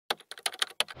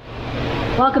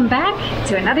Welcome back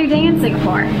to another day in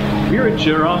Singapore. We're at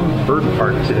Jurong Bird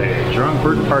Park today. Jurong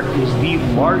Bird Park is the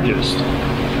largest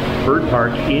bird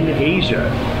park in Asia.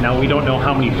 Now, we don't know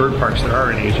how many bird parks there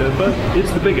are in Asia, but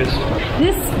it's the biggest.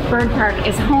 This bird park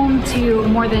is home to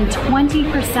more than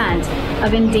 20%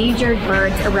 of endangered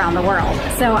birds around the world.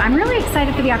 So I'm really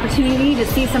excited for the opportunity to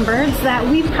see some birds that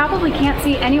we probably can't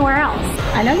see anywhere else.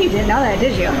 I know you didn't know that,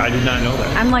 did you? I did not know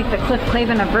that. I'm like the Cliff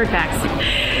Clavin of bird facts.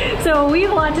 So we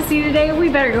have a lot to see today. We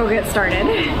better go get started.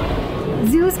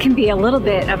 Zoos can be a little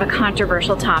bit of a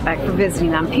controversial topic for visiting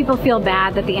them. People feel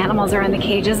bad that the animals are in the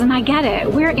cages, and I get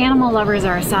it. We're animal lovers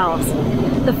ourselves.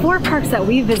 The 4 parks that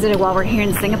we visited while we're here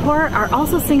in Singapore are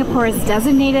also Singapore's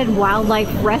designated wildlife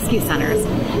rescue centers,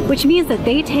 which means that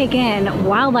they take in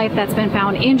wildlife that's been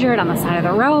found injured on the side of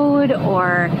the road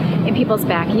or in people's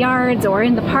backyards or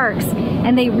in the parks,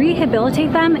 and they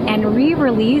rehabilitate them and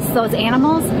re-release those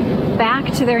animals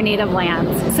back to their native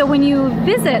lands. So when you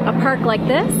visit a park like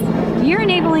this, you're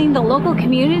enabling the local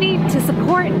community to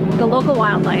support the local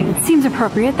wildlife. It seems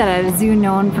appropriate that at a zoo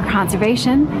known for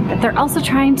conservation, that they're also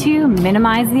trying to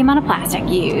minimize the amount of plastic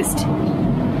used.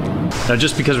 Now,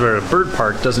 just because we're at a bird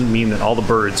park doesn't mean that all the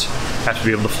birds have to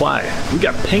be able to fly. We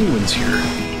got penguins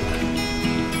here.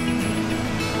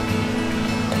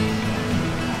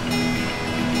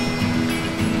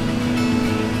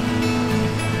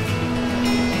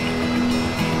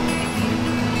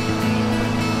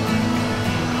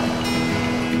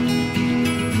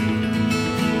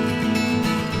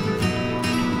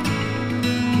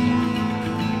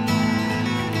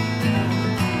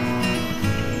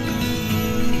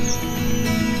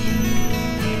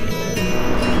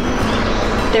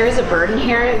 There is a bird in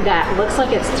here that looks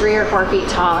like it's 3 or 4 feet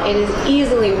tall. It is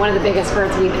easily one of the biggest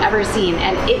birds we've ever seen,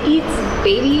 and it eats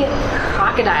baby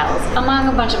crocodiles among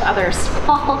a bunch of other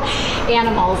small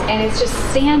animals, and it's just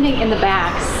standing in the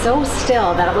back so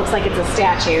still that it looks like it's a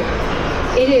statue.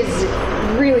 It is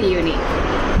really unique.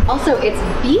 Also, its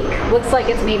beak looks like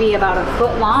it's maybe about a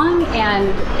foot long, and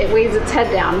it weighs its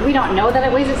head down. We don't know that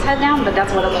it weighs its head down, but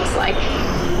that's what it looks like.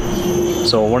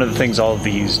 So one of the things all of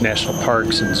these national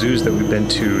parks and zoos that we've been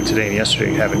to today and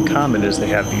yesterday have in common is they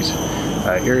have these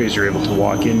areas you're able to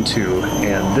walk into,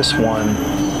 and this one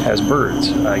has birds.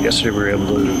 Yesterday we were able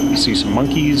to see some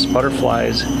monkeys,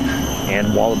 butterflies,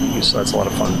 and wallabies, so that's a lot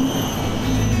of fun.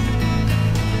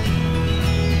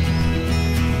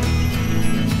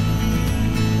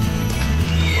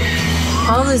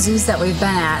 All the zoos that we've been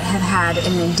at have had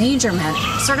an endangerment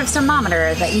sort of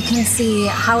thermometer that you can see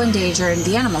how endangered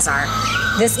the animals are.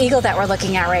 This eagle that we're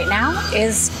looking at right now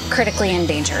is critically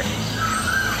endangered.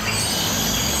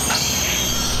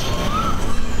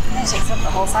 It takes up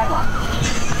the whole sidewalk.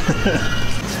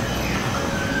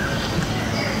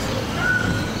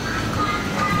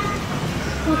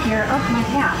 Look here, up my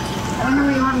path. I don't know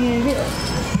what you want me to do.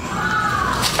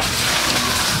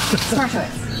 Smart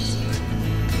choice.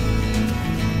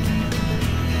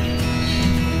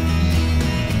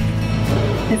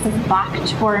 This is bok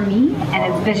chor mee, and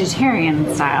it's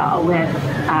vegetarian style with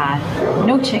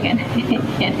no chicken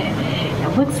in it.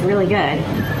 It looks really good.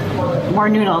 More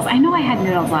noodles. I know I had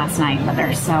noodles last night, but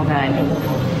they're so good.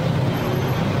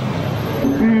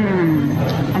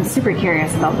 I'm super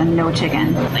curious about the no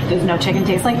chicken. Like, does no chicken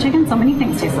taste like chicken? So many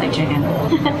things taste like chicken.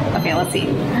 Okay, let's see.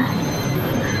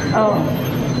 Oh,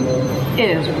 it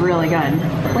is really good.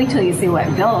 Wait till you see what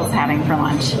Bill's having for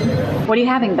lunch. What are you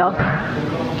having, Bill?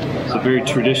 It's a very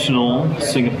traditional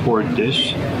Singapore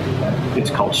dish. It's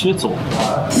called schnitzel.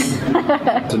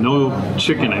 It's a no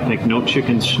chicken, I think, no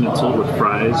chicken schnitzel with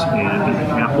fries and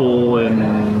apple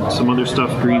and some other stuff,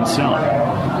 green salad.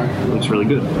 It looks really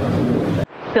good.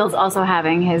 Bill's also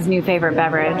having his new favorite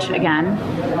beverage again.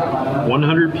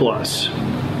 100 plus.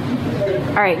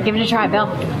 All right, give it a try, Bill.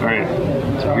 All right,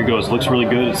 so here goes. Looks really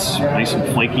good. It's nice and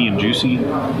flaky and juicy.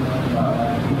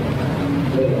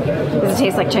 Does it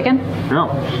taste like chicken? No.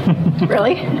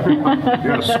 Really?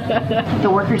 Yes. The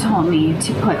worker told me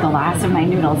to put the last of my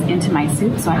noodles into my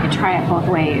soup so I could try it both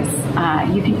ways.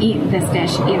 You can eat this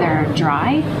dish either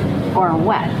dry or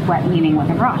wet. Wet meaning with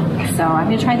a broth. So I'm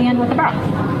going to try the end with the broth.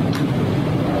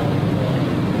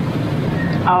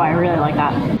 Oh, I really like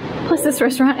that. Plus, this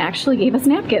restaurant actually gave us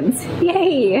napkins.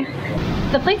 Yay!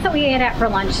 The place that we ate at for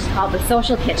lunch is called the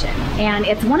Social Kitchen, and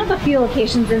it's one of the few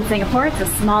locations in Singapore. It's a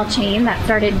small chain that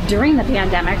started during the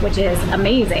pandemic, which is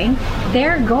amazing.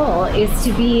 Their goal is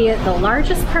to be the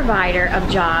largest provider of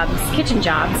jobs, kitchen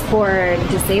jobs, for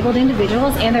disabled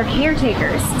individuals and their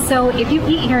caretakers. So if you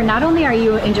eat here, not only are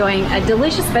you enjoying a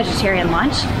delicious vegetarian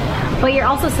lunch, but you're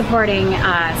also supporting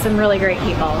some really great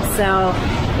people. So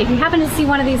If you happen to see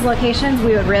one of these locations,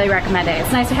 we would really recommend it.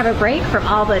 It's nice to have a break from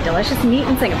all the delicious meat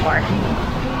in Singapore.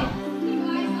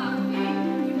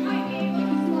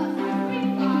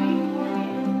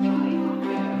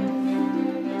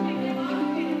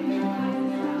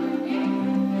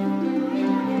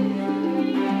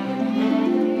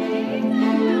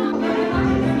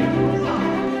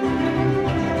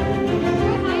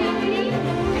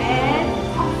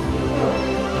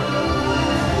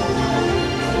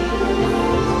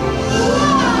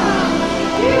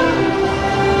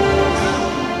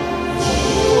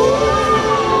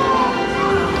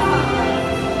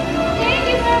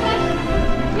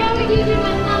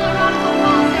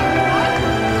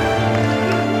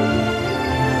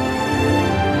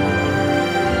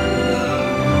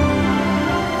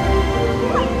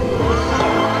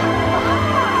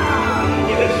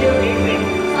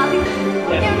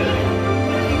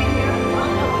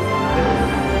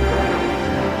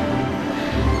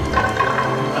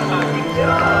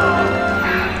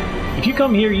 If you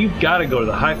come here, you've got to go to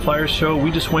the High Flyers show.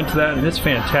 We just went to that and it's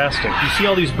fantastic. You see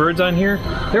all these birds on here?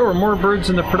 There were more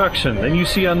birds in the production than you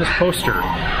see on this poster.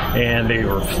 And they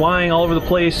were flying all over the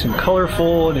place and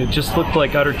colorful, and it just looked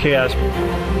like utter chaos.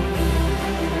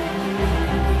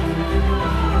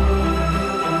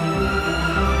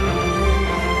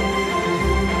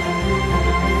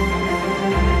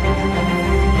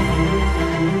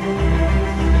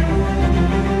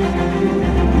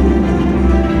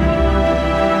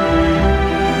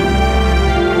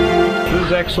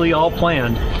 Actually all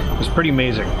planned. It's pretty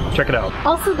amazing. Check it out.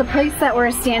 Also, the place that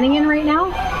we're standing in right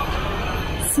now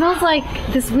smells like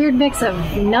this weird mix of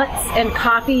nuts and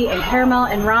coffee and caramel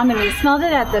and rum, and we smelled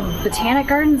it at the Botanic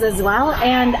Gardens as well,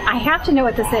 and I have to know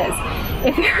what this is.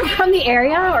 If you're from the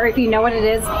area or if you know what it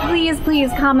is,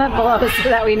 please comment below so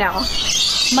that we know.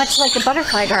 Much like the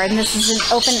butterfly garden, this is an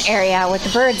open area with the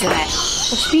birds in it,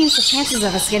 which means the chances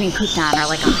of us getting pooped on are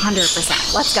like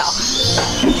 100%. Let's go.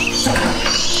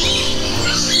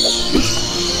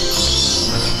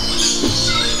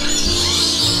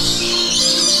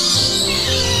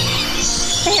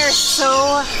 They are so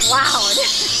loud.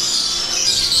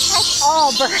 That's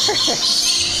all birds.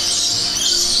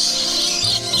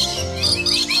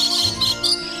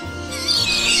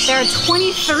 There are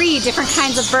 23 different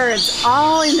kinds of birds,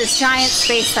 all in this giant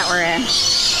space that we're in.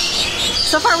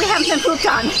 So far we haven't been pooped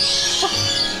on.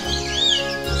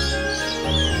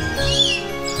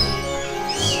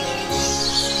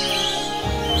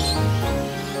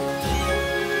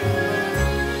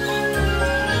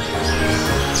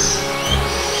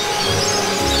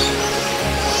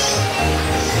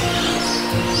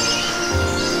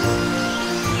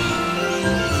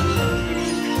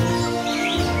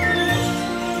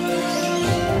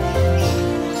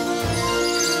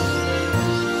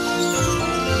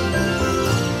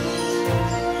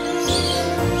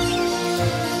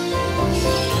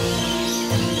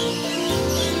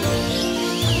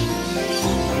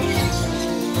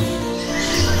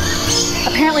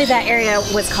 Apparently that area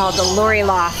was called the Lorry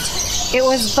Loft. It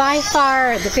was by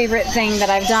far the favorite thing that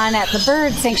I've done at the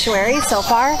bird sanctuary so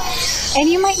far. And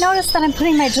you might notice that I'm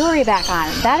putting my jewelry back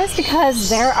on. That is because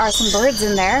there are some birds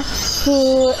in there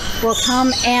who will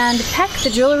come and peck the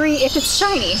jewelry if it's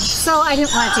shiny. So I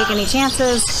didn't want to take any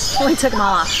chances, so I took them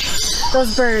all off.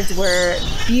 Those birds were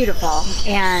beautiful,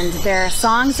 and their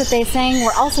songs that they sang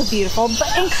were also beautiful,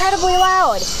 but incredibly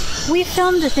loud. We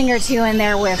filmed a thing or two in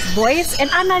there with voice, and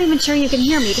I'm not even sure you can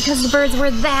hear me because the birds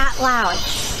were that loud.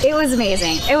 It was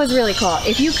amazing. It was really cool.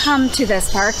 If you come to this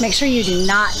park, make sure you do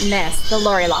not miss the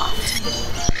Lorry Loft.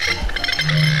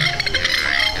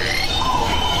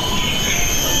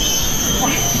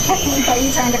 Are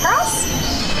you turned across?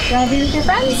 You want to be with your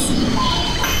friends?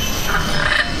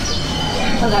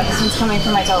 Oh god, this one's coming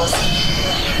from my toes.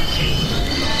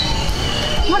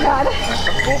 Oh my god.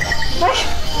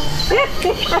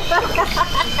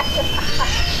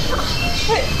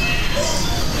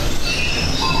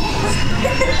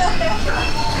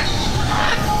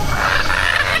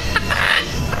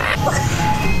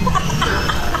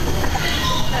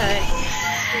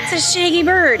 It's a shaggy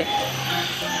bird.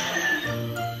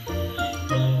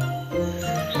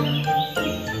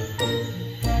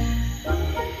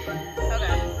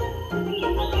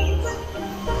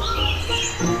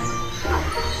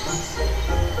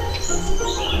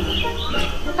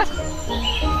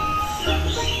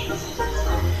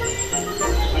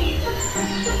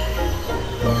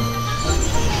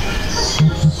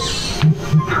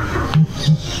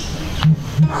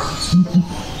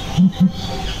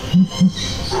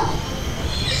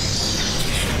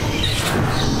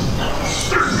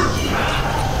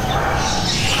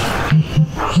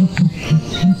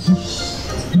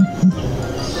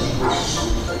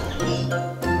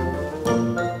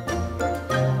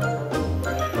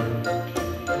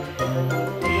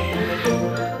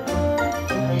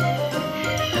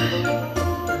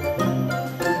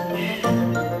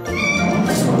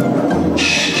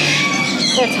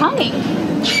 tonguing.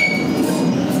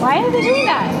 Why are they doing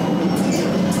that?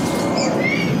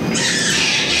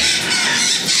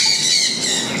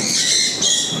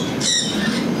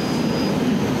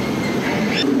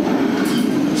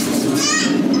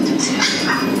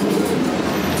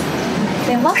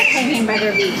 They love hanging by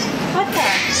their beak. What the?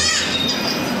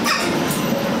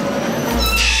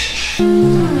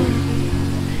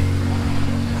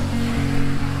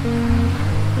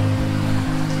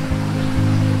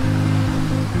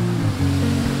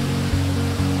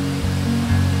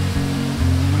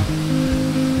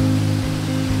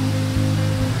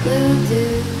 Blue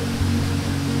dew,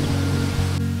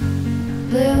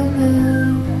 blue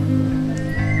moon,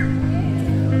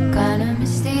 kinda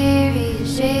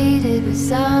mysterious, shaded with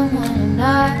someone I'm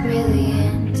not really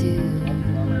into.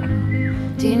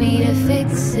 Do you need to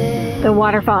fix it? The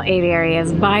waterfall aviary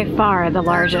is by far the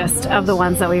largest of the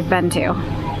ones that we've been to.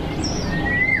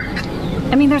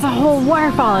 I mean, there's a whole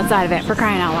waterfall inside of it, for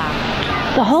crying out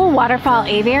loud. The whole waterfall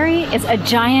aviary is a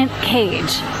giant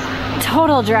cage.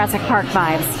 Total Jurassic Park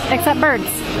vibes, except birds.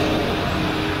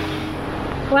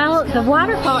 Well, the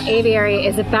waterfall aviary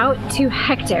is about 2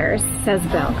 hectares, says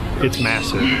Bill. It's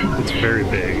massive. It's very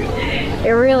big.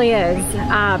 It really is.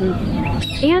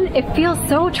 And it feels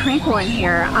so tranquil in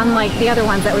here, unlike the other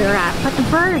ones that we were at. But the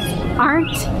birds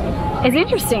aren't as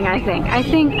interesting, I think.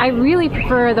 I really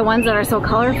prefer the ones that are so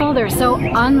colorful. They're so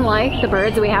unlike the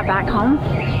birds that we have back home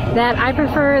that I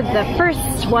prefer the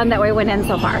first one that we went in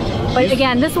so far. But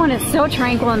again, this one is so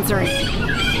tranquil and serene.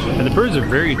 And the birds are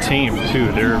very tame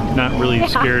too. They're not really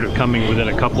scared of coming within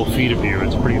a couple feet of you.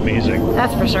 It's pretty amazing.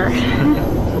 That's for sure.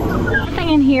 Everything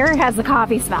in here has the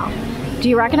coffee smell. Do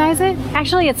you recognize it?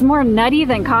 Actually, it's more nutty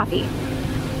than coffee.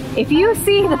 If you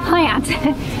see the plant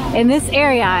in this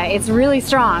area, it's really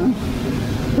strong.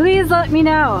 Please let me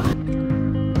know.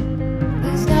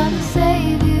 Who's gonna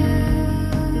save you?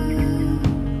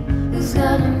 Who's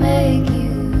gonna make you?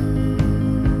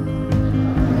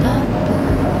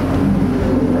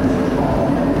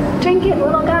 Drink it,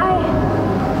 little guy.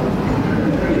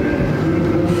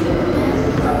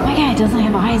 My guy doesn't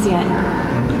have eyes yet.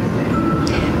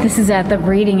 This is at the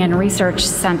Breeding and Research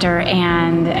Center,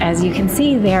 and as you can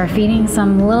see, they are feeding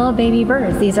some little baby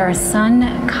birds. These are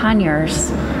sun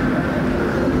conures.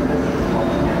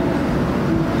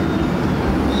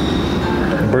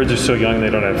 The birds are so young they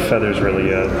don't have feathers really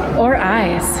yet. Or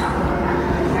eyes.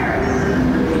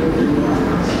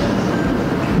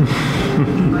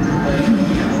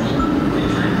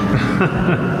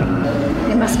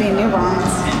 They must be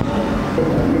newborns.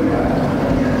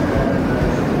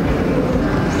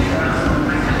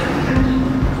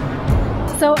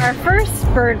 So our first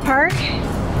bird park,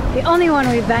 the only one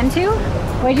we've been to,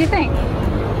 what did you think?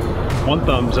 1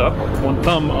 thumbs up, 1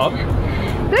 thumb up.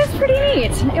 It was pretty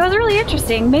neat. It was really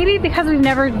interesting. Maybe because we've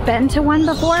never been to one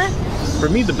before. For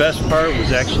me, the best part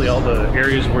was actually all the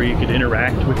areas where you could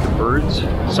interact with the birds.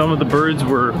 Some of the birds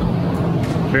were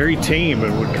very tame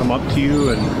and would come up to you,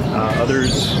 and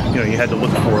others, you know, you had to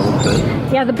look for a little bit.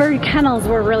 Yeah, the bird kennels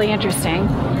were really interesting.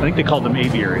 I think they called them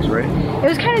aviaries, right? It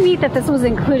was kind of neat that this was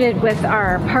included with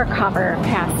our Parkhopper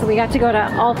pass, so we got to go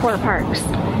to all 4 parks.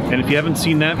 And if you haven't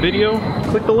seen that video,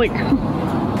 click the link.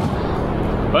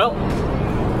 Well,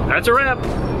 that's a wrap.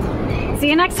 See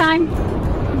you next time.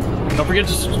 Don't forget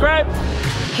to subscribe.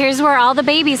 Here's where all the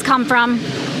babies come from. Those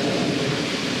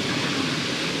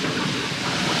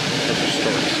are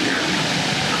storks here.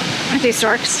 Aren't they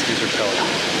storks? These are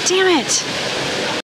pelicans. Damn it.